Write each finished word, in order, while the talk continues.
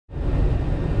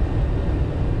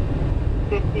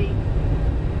50.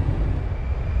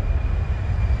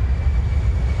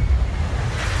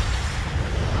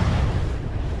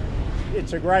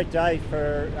 It's a great day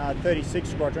for 36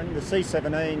 Squadron. The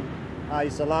C-17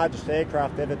 is the largest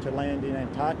aircraft ever to land in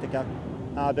Antarctica,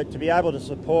 but to be able to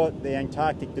support the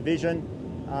Antarctic Division,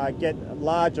 get a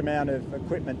large amount of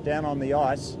equipment down on the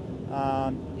ice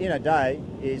in a day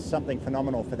is something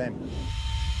phenomenal for them.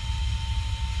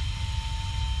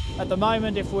 At the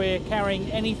moment, if we're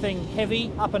carrying anything heavy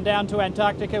up and down to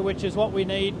Antarctica, which is what we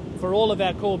need for all of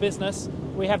our core business,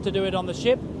 we have to do it on the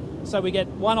ship. So we get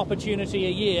one opportunity a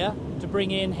year to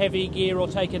bring in heavy gear or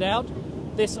take it out.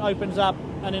 This opens up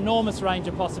an enormous range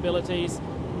of possibilities.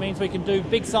 It means we can do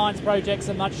big science projects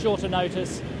at much shorter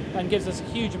notice and gives us a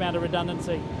huge amount of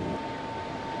redundancy.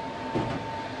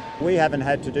 We haven't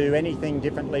had to do anything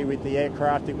differently with the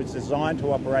aircraft. It was designed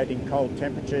to operate in cold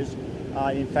temperatures.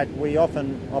 In fact, we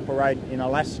often operate in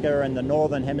Alaska and the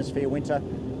Northern Hemisphere winter.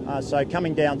 So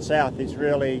coming down south is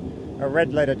really a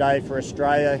red letter day for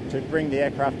Australia to bring the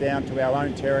aircraft down to our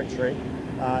own territory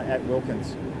at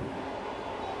Wilkins.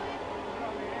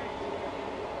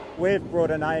 We've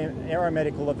brought an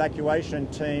aeromedical evacuation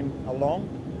team along,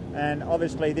 and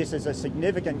obviously this is a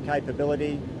significant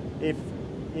capability.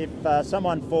 If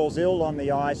someone falls ill on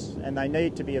the ice and they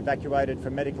need to be evacuated for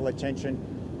medical attention,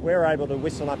 we're able to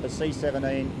whistle up a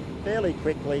C-17 fairly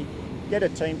quickly, get a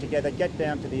team together, get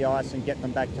down to the ice and get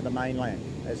them back to the mainland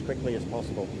as quickly as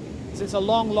possible. It's a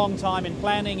long time in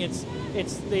planning. It's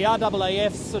the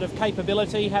RAAF's sort of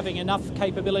capability, having enough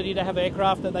capability to have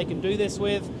aircraft that they can do this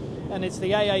with, and it's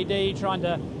the AAD trying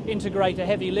to integrate a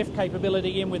heavy lift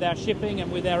capability in with our shipping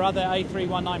and with our other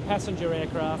A319 passenger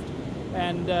aircraft,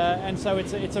 and so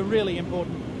it's a really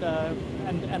important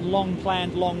and long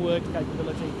planned, long worked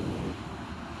capability.